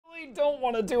I don't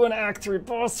want to do an Act 3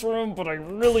 boss room, but I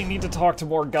really need to talk to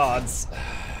more gods.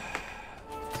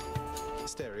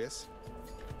 Mysterious.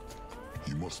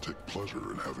 You must take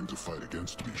pleasure in having to fight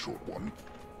against me, Short One.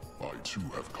 I too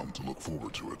have come to look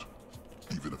forward to it,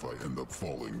 even if I end up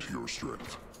falling to your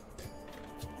strength.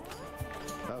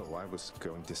 Oh, I was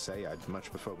going to say I'd much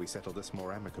prefer we settle this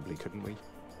more amicably, couldn't we?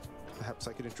 Perhaps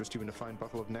I could interest you in a fine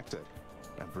bottle of nectar.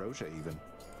 Ambrosia, even.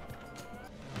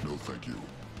 No, thank you.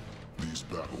 These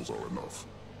battles are enough.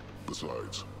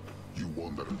 Besides, you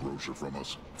won that ambrosia from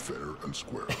us, fair and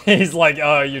square. He's like,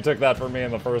 oh, you took that from me in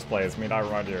the first place. Me not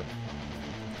remind you.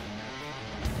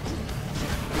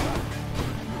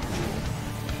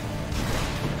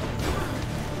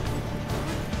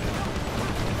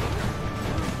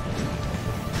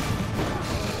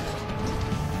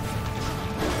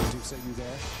 Do say you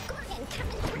there?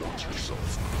 Watch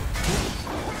yourself.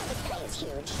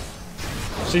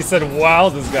 She said, wow,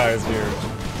 this guy is huge.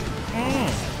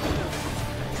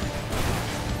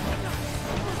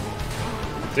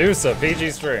 Deuce, a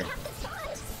PG stream.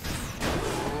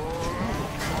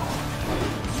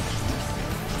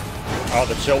 Oh,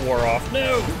 the chill wore off.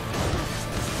 No!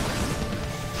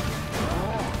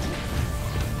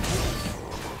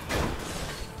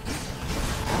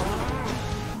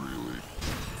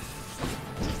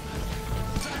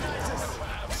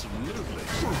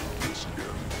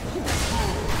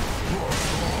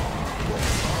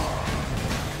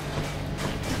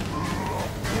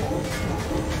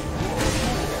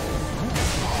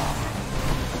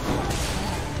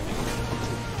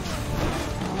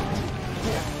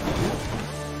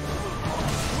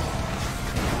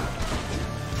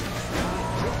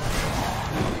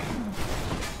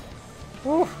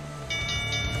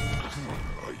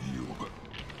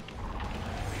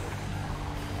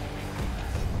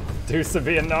 Deuce of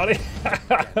being naughty.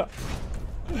 The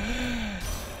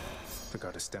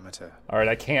goddess Demeter. Alright,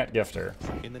 I can't gift her.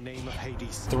 In the name of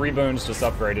Hades. 3 boons just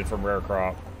upgraded from rare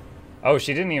crop. Oh,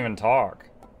 she didn't even talk.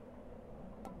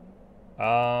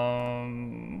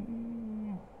 I'll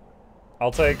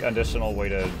take additional way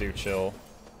to do chill.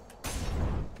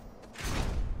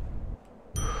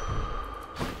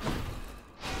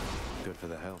 Good for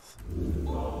the health.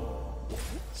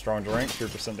 Strong drink,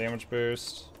 3% damage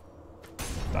boost.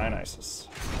 Dionysus.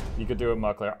 You could do it,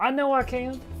 Mukluk. I know I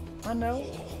can. I know.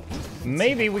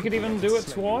 Maybe we could even do it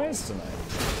twice tonight.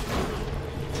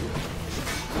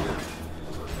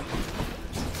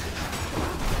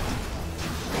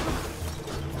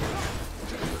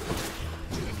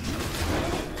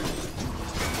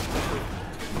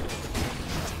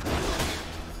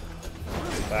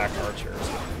 Back archers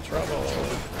in trouble.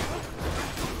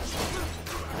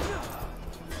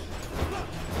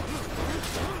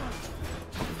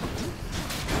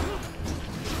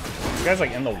 You guys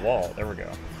like in the wall. There we go.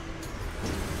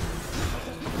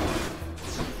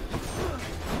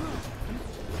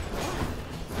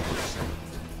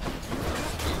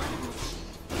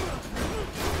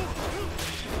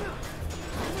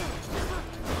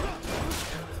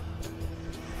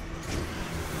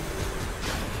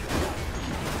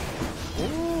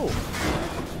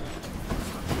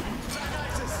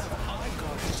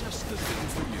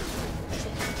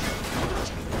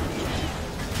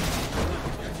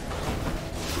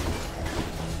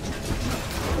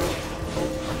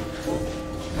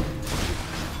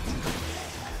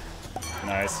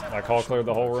 Nice. That call cleared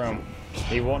the whole room.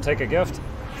 He won't take a gift.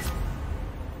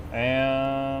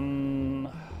 And...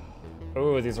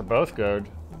 oh, these are both good.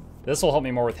 This will help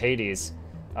me more with Hades.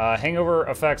 Hangover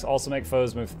effects also make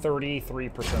foes move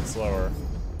 33% slower.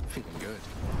 Feeling good.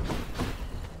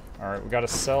 Alright, we got a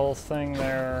cell thing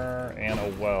there, and a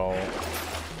well.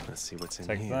 Let's see what's in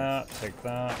Take here. that, take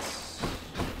that.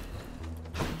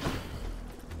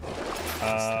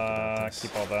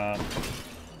 Keep all that.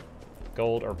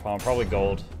 Gold or palm? Probably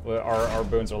gold. Our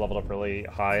boons are leveled up really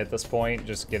high at this point.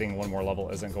 Just getting one more level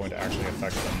isn't going to actually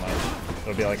affect them much.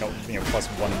 It'll be like a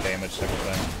 +1 damage type of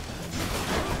thing.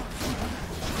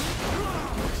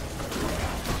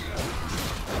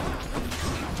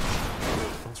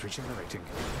 Phone's regenerating.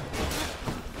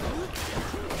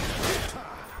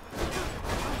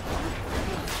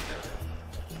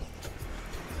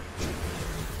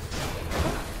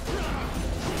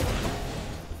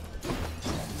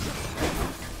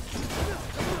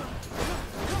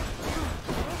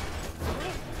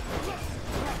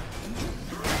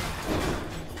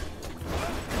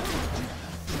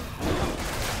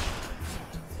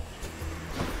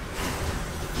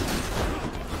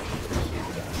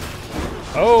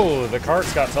 Oh, the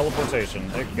cart's got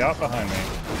teleportation. It got behind me.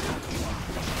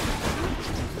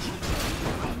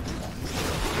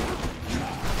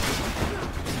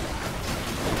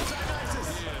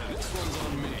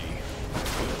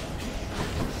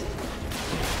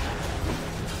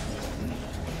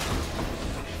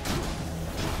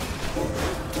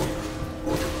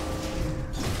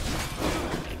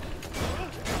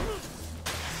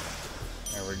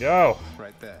 go.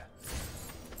 Right there.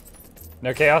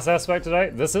 No chaos aspect today?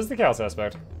 This is the chaos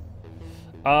aspect.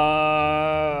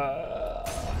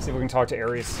 See if we can talk to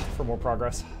Ares for more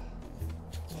progress.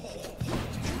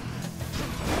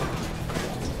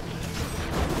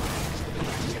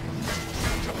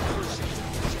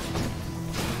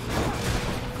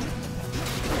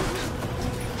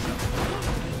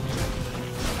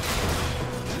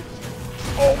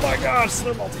 Oh my gosh,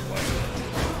 they're multiplayer.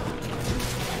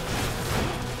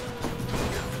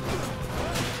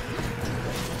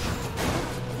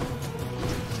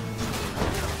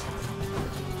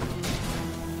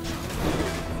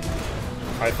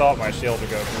 I thought my shield would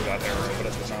go through that arrow, but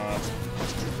it did not.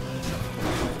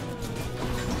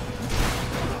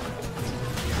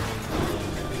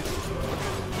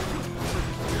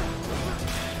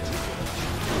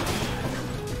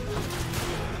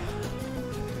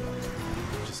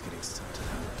 Just getting started.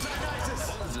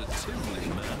 Positively,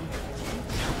 man.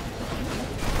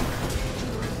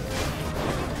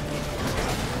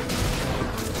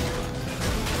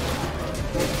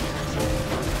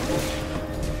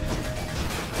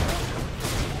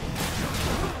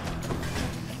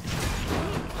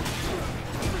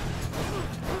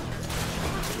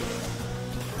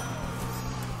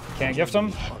 Can't gift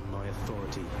him. On my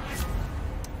authority.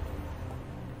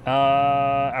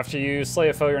 After you slay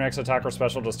a foe, your next attack or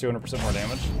special does 200% more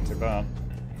damage. Not too bad.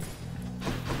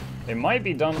 They might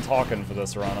be done talking for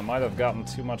this run. I might have gotten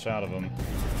too much out of him.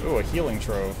 Ooh, a healing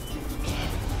trove.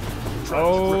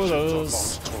 Oh,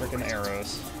 those freaking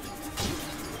arrows.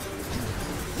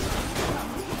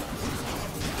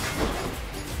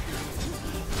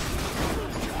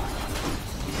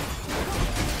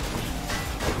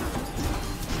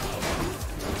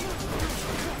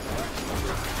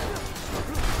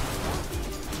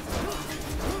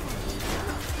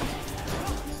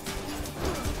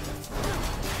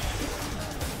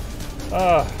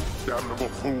 Damnable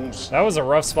fools. That was a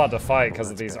rough spot to fight because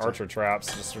of these archer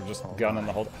traps. Just gunning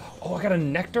the whole. Oh, I got a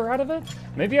nectar out of it?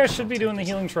 Maybe I should be doing the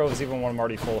healing troves even when I'm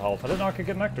already full health. I didn't know I could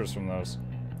get nectars from those.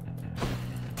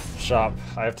 Shop.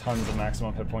 I have tons of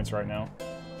maximum hit points right now.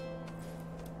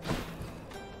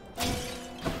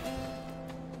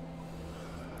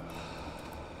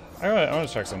 I want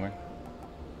to check something.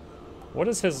 What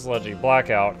is his leggy?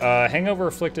 Blackout. Hangover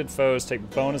afflicted foes take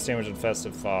bonus damage in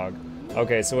Festive Fog.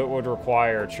 Okay, so it would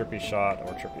require Trippy Shot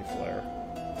or Trippy Flare.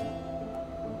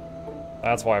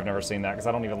 That's why I've never seen that, because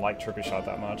I don't even like Trippy Shot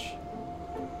that much.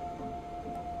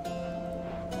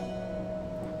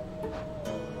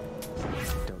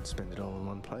 Don't spend it all in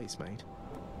one place, mate.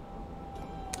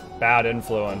 Bad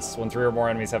influence. When 3 or more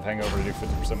enemies have Hangover, to do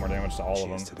 50% more damage to all of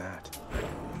them. Cheers to that.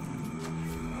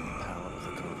 Power of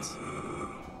the gods.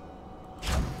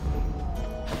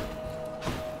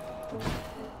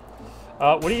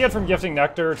 What do you get from gifting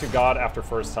Nectar to God after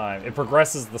first time? It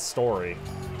progresses the story.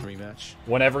 Rematch.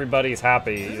 When everybody's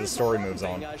happy, the story moves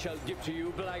on. I shall give to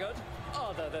you, blackguard,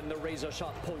 other than the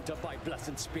razor-sharp point of my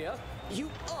blessed spear. You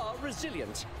are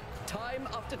resilient. Time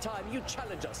after time, you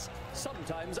challenge us.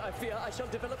 Sometimes I fear I shall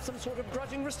develop some sort of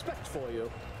grudging respect for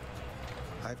you.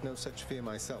 I've no such fear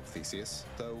myself, Theseus,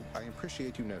 though I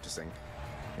appreciate you noticing.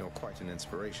 You're quite an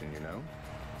inspiration, you know.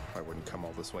 I wouldn't come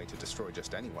all this way to destroy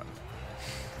just anyone.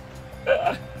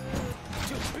 To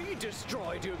be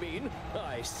destroyed, you mean?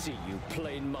 I see you,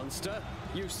 plain monster.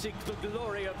 You seek the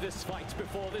glory of this fight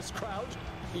before this crowd.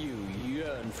 You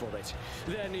yearn for it.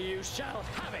 Then you shall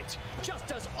have it,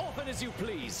 just as often as you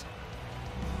please.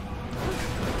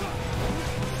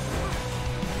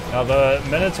 Now the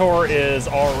Minotaur is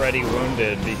already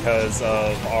wounded because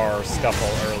of our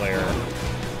scuffle earlier.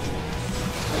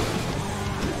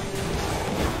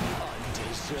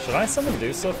 Should I summon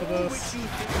Medusa for this?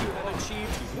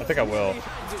 I think I will.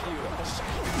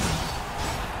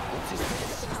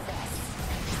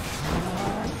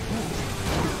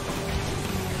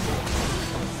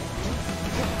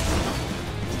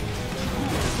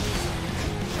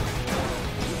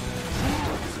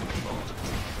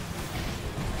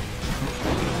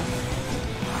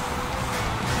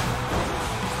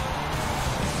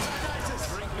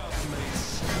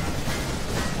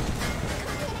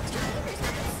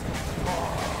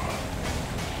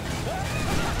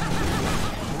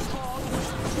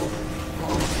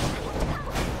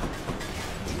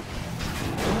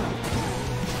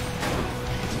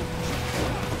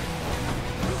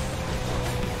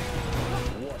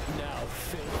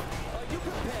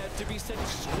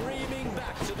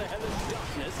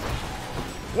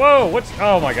 Whoa, what's...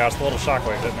 Oh my gosh, the little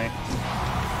shockwave hit me.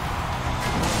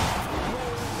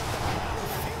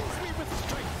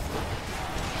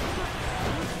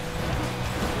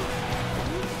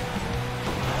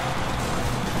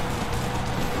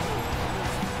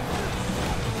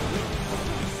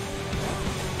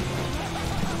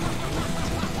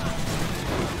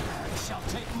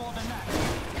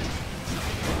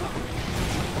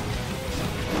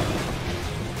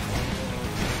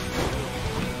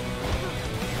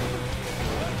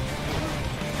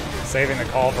 Saving the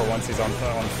call for once he's on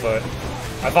foot.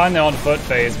 I find the on foot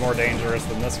phase more dangerous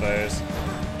than this phase.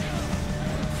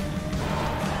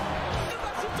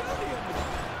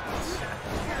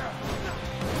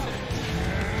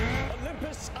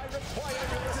 Olympus, I require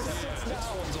your assistance now. This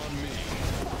one's on me.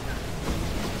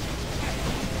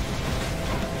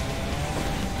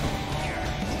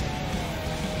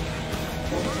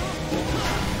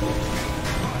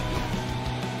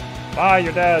 Bye,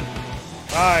 you're dead.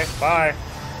 Bye, bye.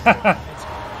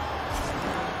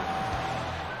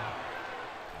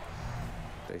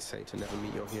 They say to never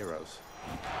meet your heroes.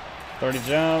 30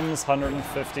 gems,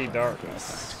 150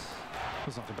 darkness. I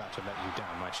was not about to let you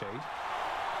down, my shade.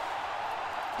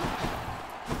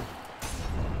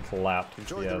 Clapped.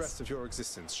 Enjoy the Yes. rest of your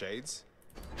existence, Shades.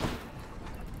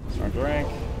 Strong drink.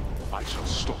 I shall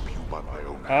stop you by my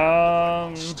own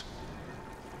hand if I must.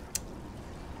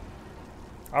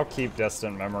 I'll keep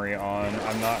distant memory on.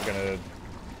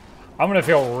 I'm gonna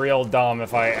feel real dumb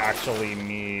if I actually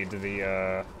need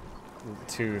the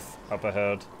tooth up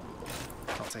ahead.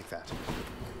 I'll take that.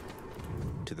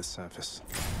 To the surface.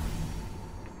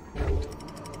 The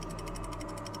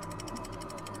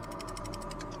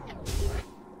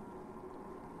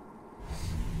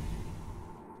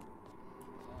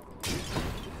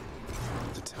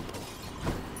temple.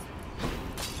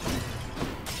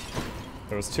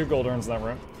 There was 2 gold urns in that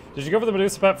room. Did you go for the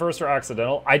Medusa pet first or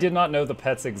accidental? I did not know the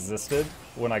pets existed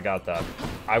when I got that.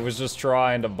 I was just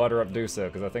trying to butter up Medusa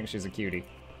because I think she's a cutie.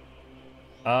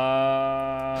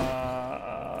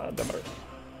 Demeter.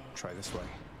 Try this way.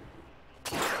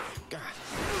 God.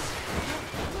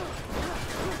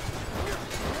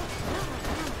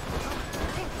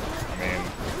 I mean,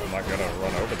 I'm not gonna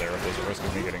run over there if there's a risk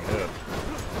of me getting hit.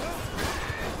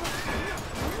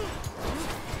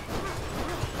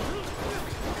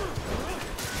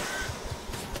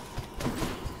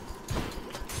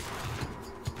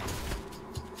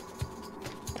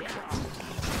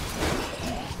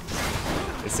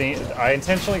 See, I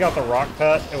intentionally got the rock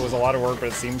pet. It was a lot of work, but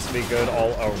it seems to be good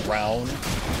all around.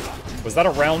 Was that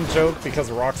a round joke because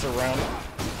the rocks are round?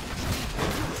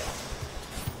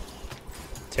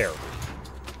 Terror.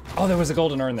 Oh, there was a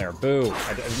golden urn there. Boo.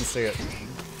 I didn't see it.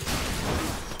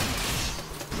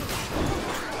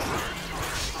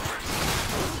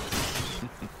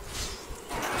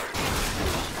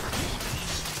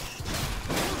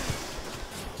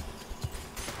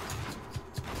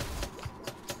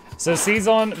 So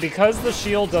Season, because the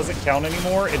shield doesn't count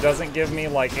anymore, it doesn't give me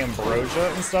like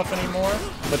ambrosia and stuff anymore,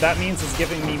 but that means it's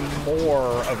giving me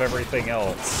more of everything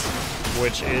else,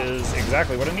 which is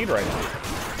exactly what I need right now.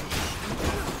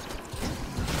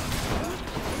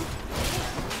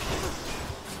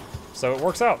 So it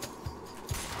works out.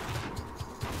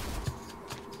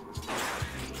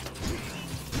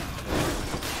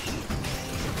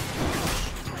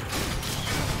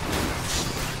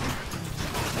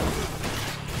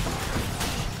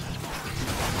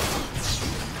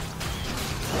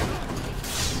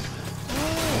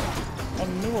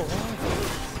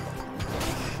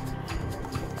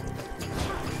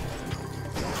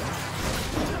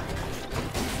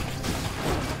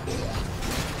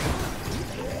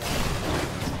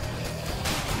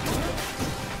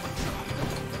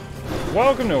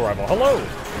 Welcome, new arrival. Hello!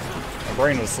 My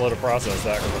brain was slow to process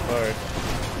that with the fight.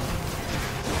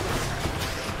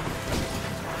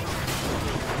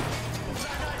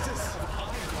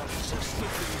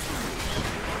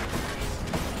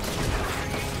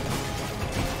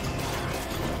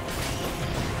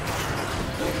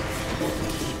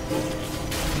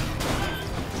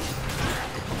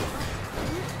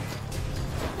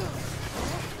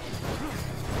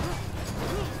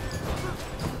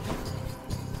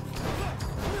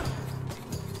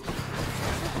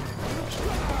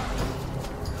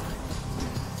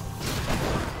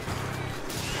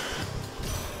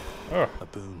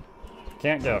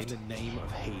 Can't gift. In the name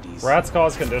of Hades. Rats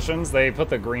cause conditions. They put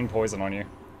the green poison on you.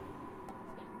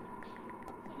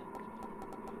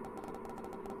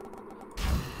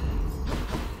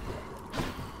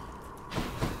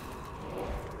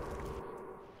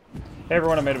 Hey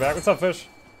everyone, I made it back. What's up, fish?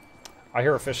 I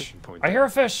hear a fish. I hear a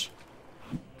fish!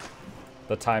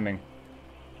 The timing.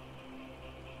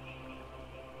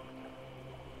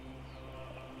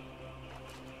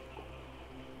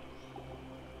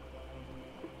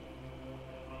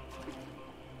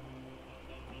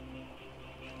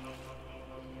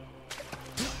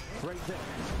 Right there.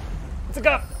 It's a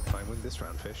cup! I win this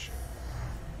round, fish.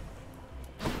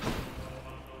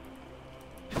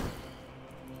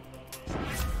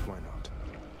 Why not?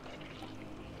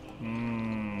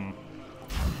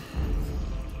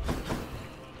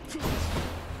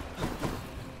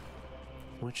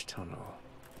 When Which tunnel?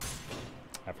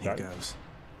 I Here forgot. goes.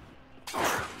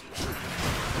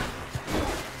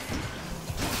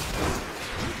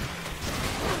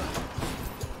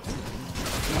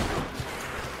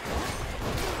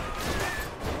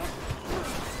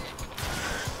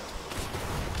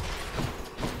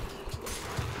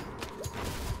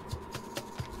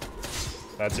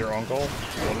 That's your uncle?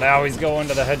 Well, now he's going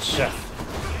to the head chef.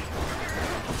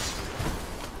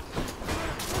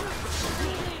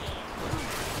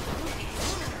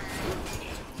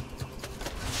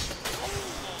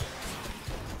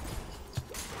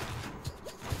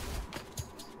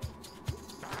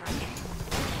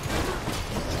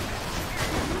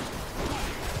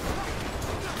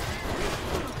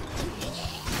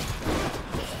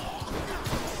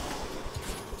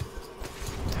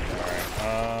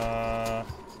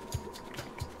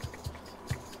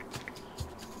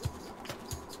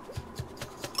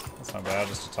 That's not bad,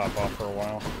 just to top off for a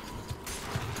while.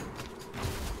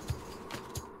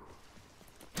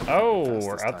 Oh,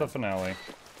 we're at the finale.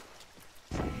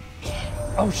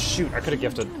 Oh shoot, I could have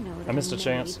gifted. I missed a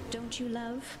chance. Don't you,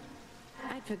 love?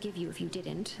 I'd forgive you if you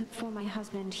didn't. For my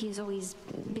husband, he is always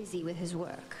busy with his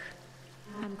work.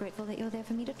 I'm grateful that you're there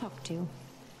for me to talk to.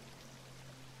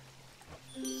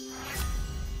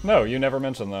 No, you never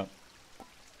mentioned that.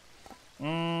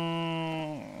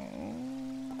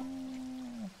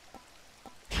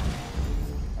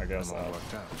 I guess All that.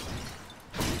 worked out.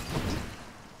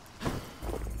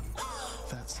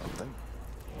 That's something.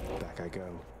 Back I go.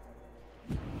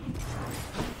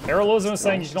 Heroism is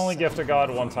saying you can only gift a god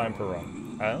one time per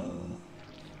run. Oh.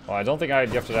 Well, I don't think I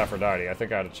had gifted Aphrodite. I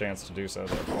think I had a chance to do so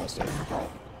there for most of it.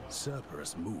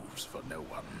 Cerberus moves for no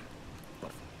one.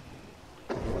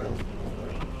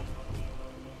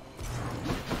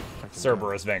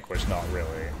 Cerberus vanquished, not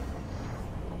really.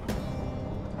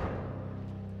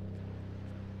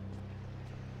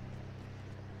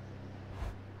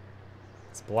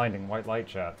 It's blinding white light,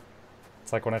 chat.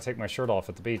 It's like when I take my shirt off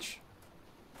at the beach.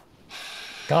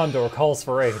 Gondor calls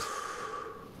for aid.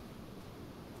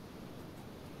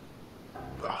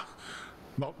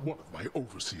 Not one of my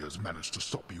overseers managed to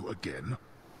stop you again.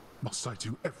 Must I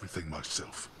do everything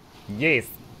myself? Yes.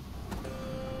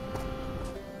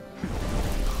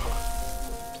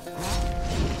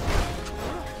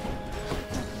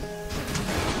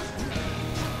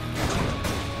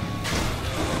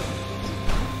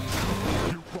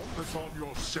 You brought this on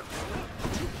yourself.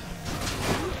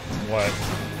 What?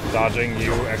 Dodging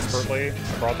you expertly?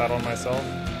 I brought that on myself?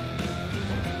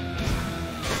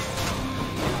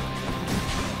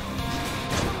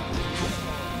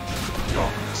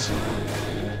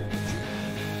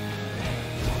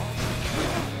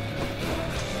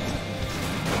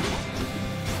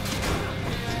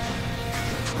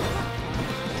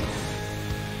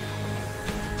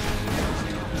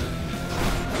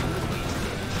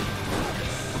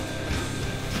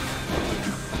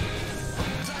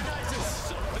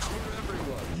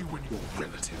 You and your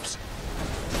relatives.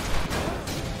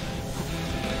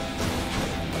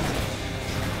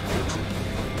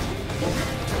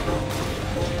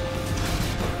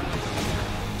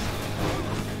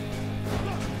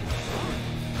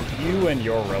 You and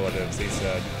your relatives, he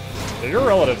said. They're your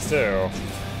relatives, too.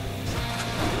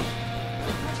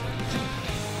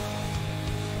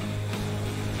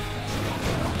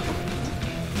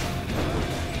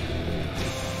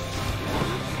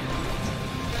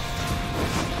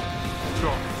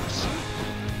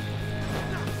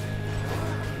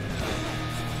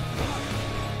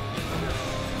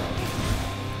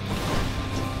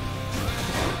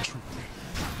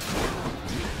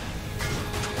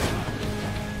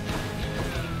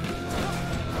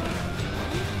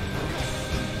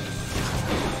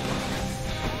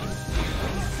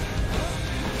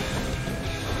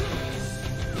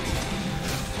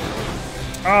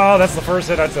 Oh, that's the first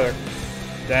hit I took.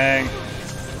 Dang.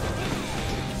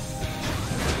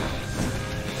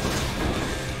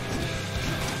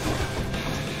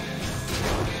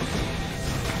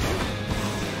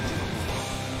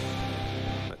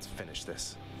 Let's finish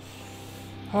this.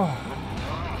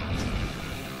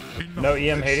 No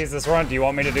EM Hades this run? Do you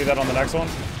want me to do that on the next one?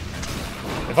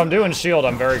 If I'm doing shield,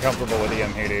 I'm very comfortable with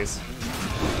EM Hades.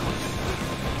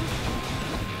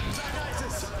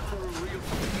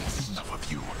 Enough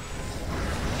of you.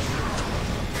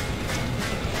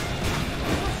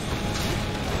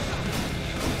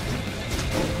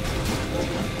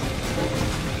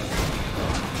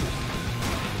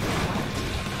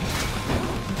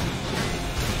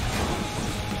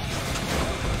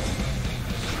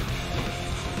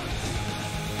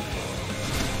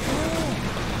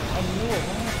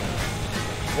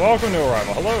 Welcome to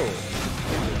Arrival. Hello.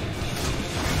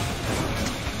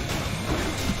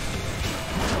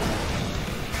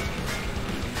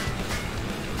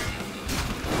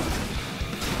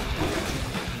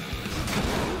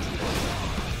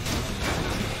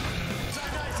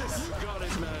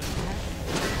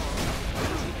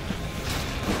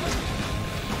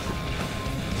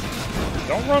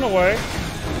 Don't run away.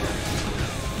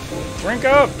 Drink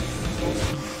up.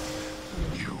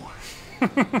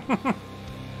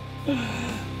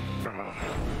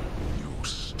 You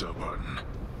stubborn.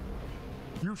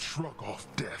 You shrug off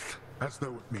death as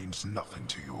though it means nothing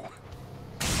to you.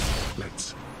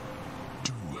 Let's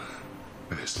do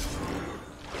this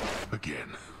again.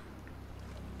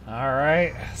 All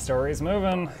right, story's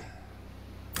moving.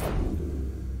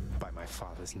 By my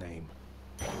father's name.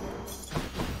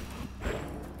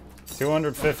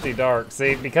 250 dark.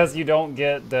 See, because you don't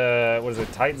get the, what is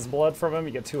it, Titan's blood from him,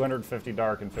 you get 250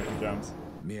 dark and 50 gems.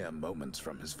 Mere moments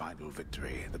from his final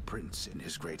victory, the prince, in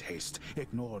his great haste,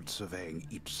 ignored surveying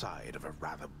each side of a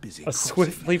rather busy crossing,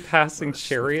 swiftly passing where a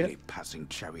chariot? swiftly passing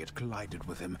chariot collided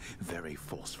with him very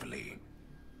forcefully.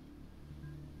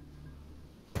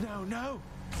 No, no!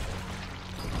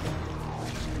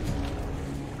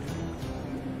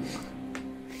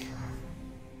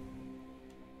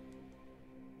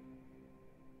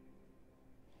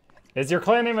 Is your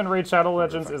clan name in Raid Shadow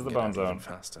Legends? Is the Get Bone out even Zone?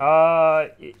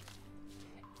 faster.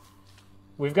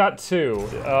 We've got two.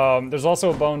 There's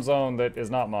also a Bone Zone that is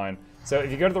not mine. So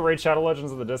if you go to the Raid Shadow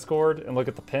Legends of the Discord and look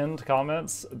at the pinned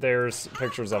comments, there's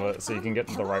pictures of it, so you can get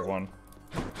to the right one.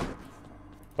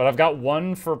 But I've got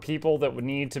one for people that would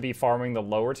need to be farming the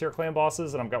lower tier clan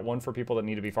bosses, and I've got one for people that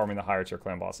need to be farming the higher tier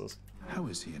clan bosses. How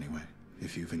is he anyway,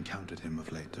 if you've encountered him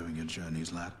of late during your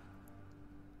journeys, lad?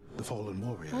 The fallen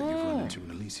warrior you've run into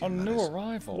in Elysium, that is.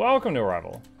 arrival. Welcome, new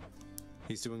arrival.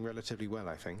 He's doing relatively well,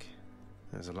 I think.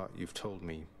 There's a lot you've told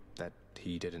me that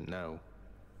he didn't know.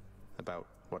 About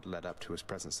what led up to his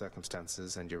present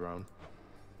circumstances and your own.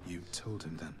 You told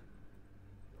him then?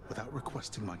 Without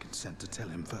requesting my consent to tell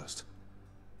him first?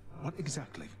 What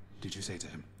exactly did you say to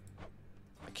him?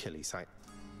 Achilles,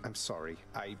 I'm sorry.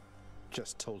 I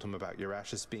just told him about your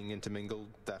ashes being intermingled,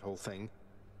 that whole thing,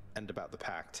 and about the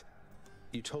pact.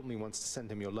 You told me once to send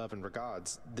him your love and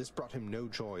regards. This brought him no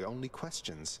joy, only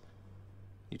questions.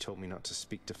 You told me not to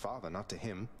speak to father, not to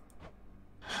him.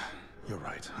 You're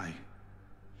right, I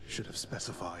should have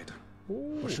specified.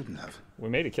 Or shouldn't have. We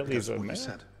made Achilles a What you man.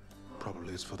 said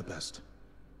probably is for the best.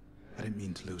 I didn't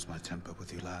mean to lose my temper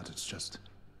with you, lad, it's just...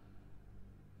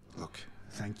 Look,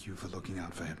 thank you for looking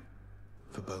out for him.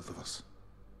 For both of us.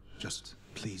 Just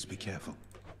please be careful.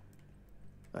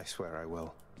 I swear I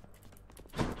will.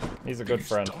 He's a good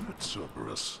friend. Stop it,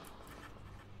 Cerberus.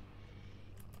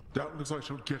 Doubtless I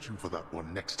shall get you for that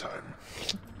one next time.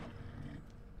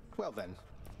 Well then.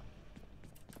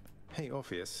 Hey,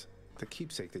 Orpheus. The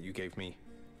keepsake that you gave me.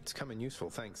 It's come in useful,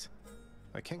 thanks.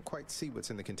 I can't quite see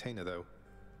what's in the container, though.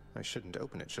 I shouldn't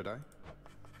open it, should I?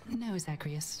 No,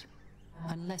 Zagreus.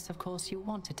 Unless, of course, you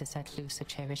wanted to set loose a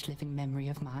cherished living memory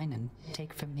of mine and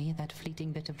take from me that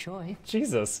fleeting bit of joy.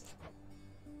 Jesus.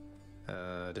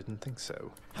 Didn't think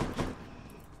so.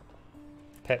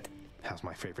 Pet. How's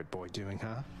my favorite boy doing,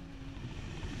 huh?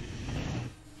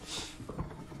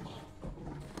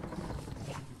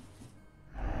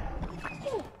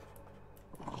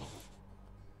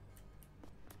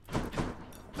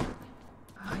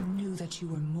 I knew that you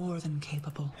were more than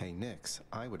capable. Hey, Nyx,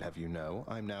 I would have you know,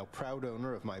 I'm now proud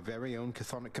owner of my very own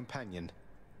chthonic companion.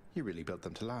 You really built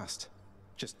them to last.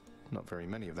 Just not very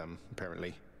many of them,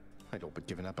 apparently. I'd all but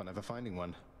given up on ever finding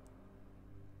one.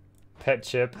 Pet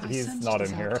Chip, I he's sensed not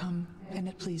this in here. outcome, and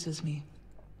it pleases me.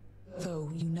 Though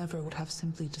you never would have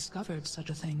simply discovered such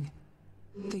a thing.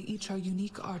 They each are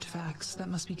unique artifacts that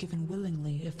must be given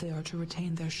willingly if they are to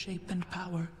retain their shape and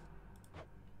power.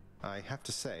 I have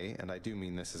to say, and I do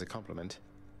mean this as a compliment,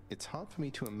 it's hard for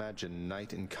me to imagine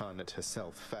Night Incarnate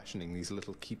herself fashioning these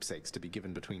little keepsakes to be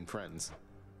given between friends.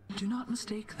 Do not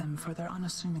mistake them for their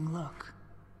unassuming look.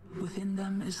 Within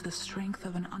them is the strength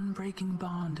of an unbreaking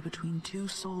bond between two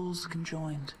souls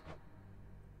conjoined.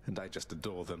 And I just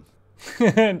adore them.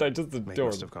 And I just They adore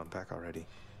must them. have gone back already.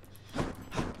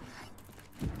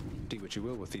 Do what you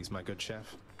will with these, my good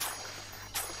chef.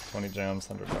 20 gems,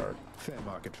 100 dark. Fair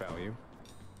market value.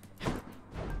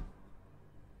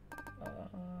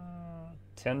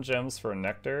 10 gems for a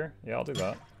nectar. Yeah, I'll do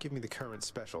that. Give me the current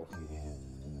special.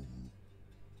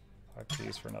 5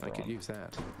 keys for another I could one. use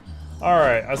that.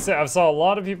 Alright, I saw a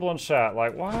lot of people in chat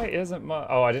like, why isn't Muck...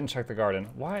 Oh, I didn't check the garden.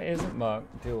 Why isn't Muck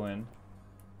doing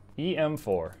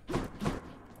EM4?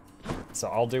 So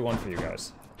I'll do one for you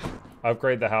guys.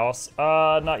 Upgrade the house.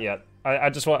 Not yet. I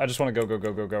just want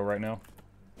to go right now.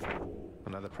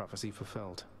 Another prophecy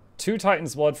fulfilled. 2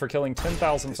 Titan's blood for killing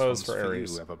 10,000 This foes one's for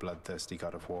Ares. you, ever bloodthirsty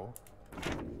god of war.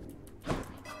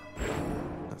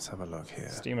 Let's have a look here.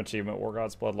 Steam achievement, War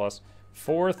God's Bloodlust.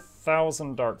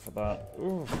 4,000 dark for that.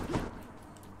 Ooh.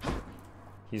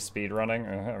 He's speed running.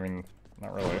 I mean,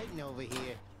 not really. Over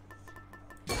here.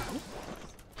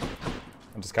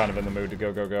 I'm just kind of in the mood to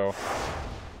go, go, go.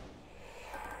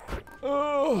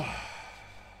 Oh.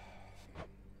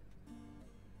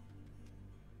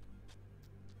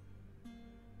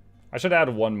 I should add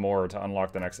one more to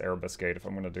unlock the next Erebus gate if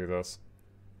I'm going to do this.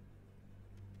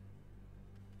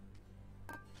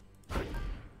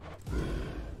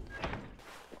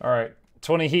 Alright,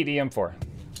 20 heat EM4.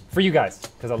 For you guys,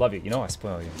 because I love you. You know I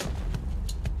spoil you.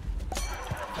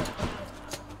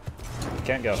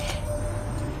 Can't go.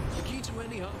 The key to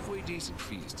any halfway decent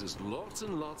feast is lots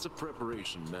and lots of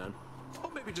preparation, man.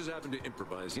 Or maybe just having to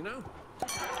improvise, you know?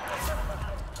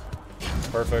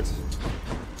 Perfect.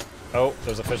 Oh,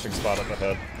 there's a fishing spot up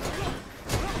ahead.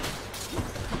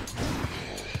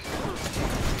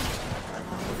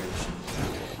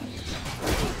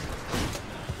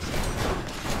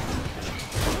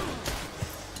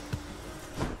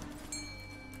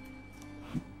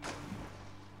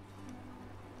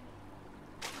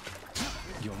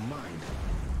 You're mine.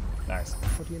 Nice.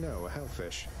 What do you know, a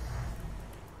hellfish?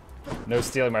 No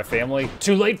stealing my family.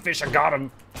 Too late, fish, I got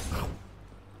him.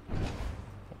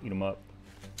 Eat him up.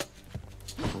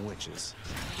 Witches.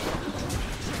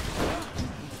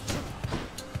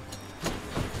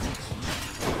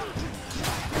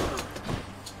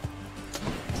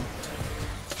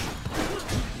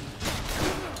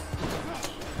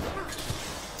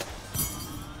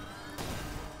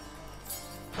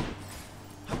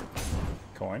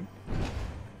 Coin.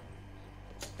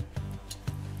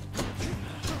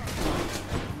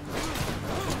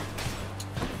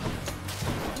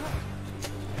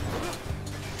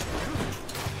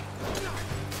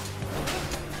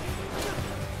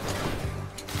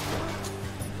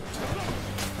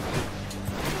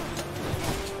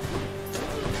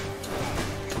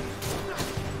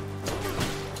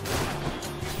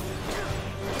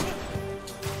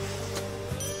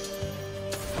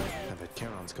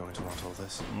 Going to want all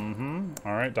this.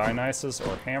 All right, Dionysus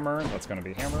or Hammer. That's going to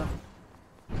be Hammer.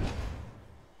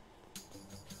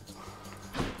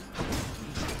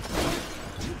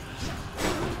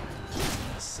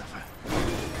 Suffer.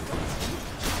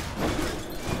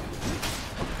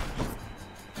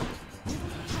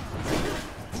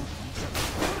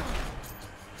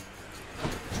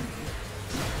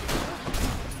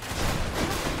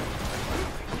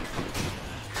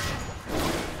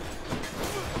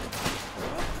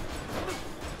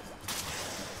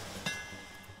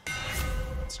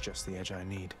 Just the edge I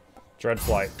need.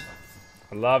 Dreadflight.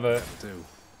 I love it. Do.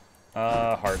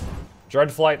 Heart.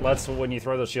 Dreadflight lets when you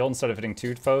throw the shield, instead of hitting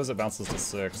 2 foes, it bounces to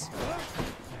 6.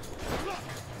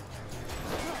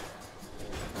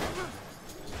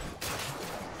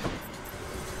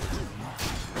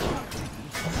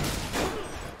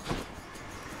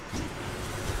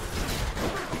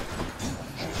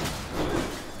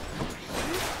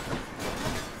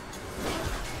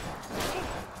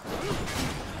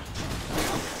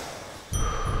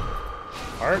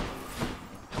 Heart.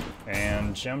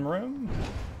 And gem room.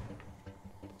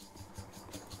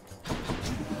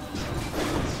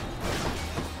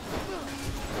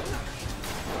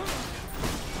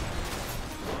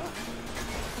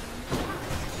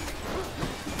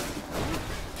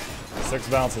 Six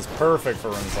bounce is perfect for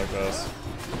rooms like this.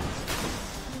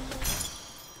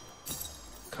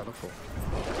 Colorful.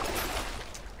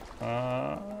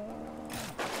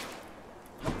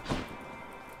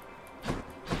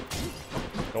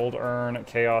 Gold Urn,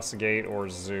 Chaos Gate, or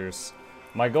Zeus.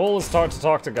 My goal is to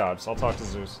talk to God, so I'll talk to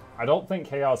Zeus. I don't think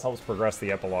Chaos helps progress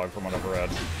the epilogue from what I've read.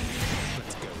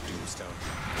 Let's go, Doomstone.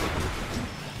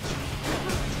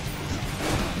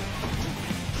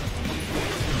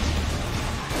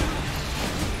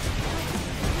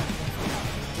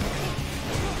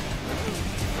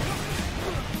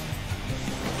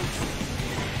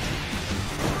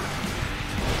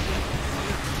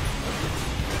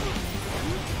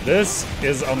 This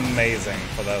is amazing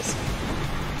for this.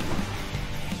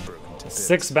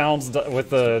 6 bounds with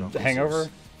the hangover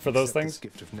for those things. This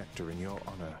gift of nectar in your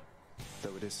honor,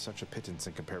 though it is such a pittance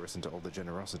in comparison to all the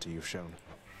generosity you've shown.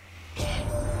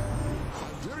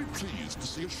 I'm very pleased to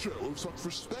see a show of such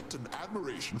respect and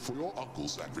admiration for your uncle,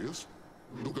 Zagreus.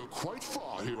 You'll go quite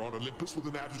far here on Olympus with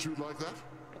an attitude like that.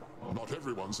 Not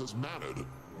everyone's as mannered,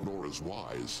 nor as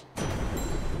wise.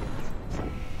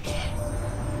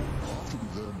 After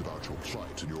we learned about your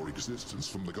plight and your existence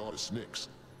from the goddess Nyx,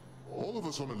 all of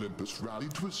us on Olympus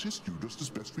rallied to assist you just as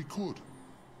best we could.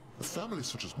 A family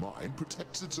such as mine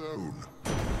protects its own.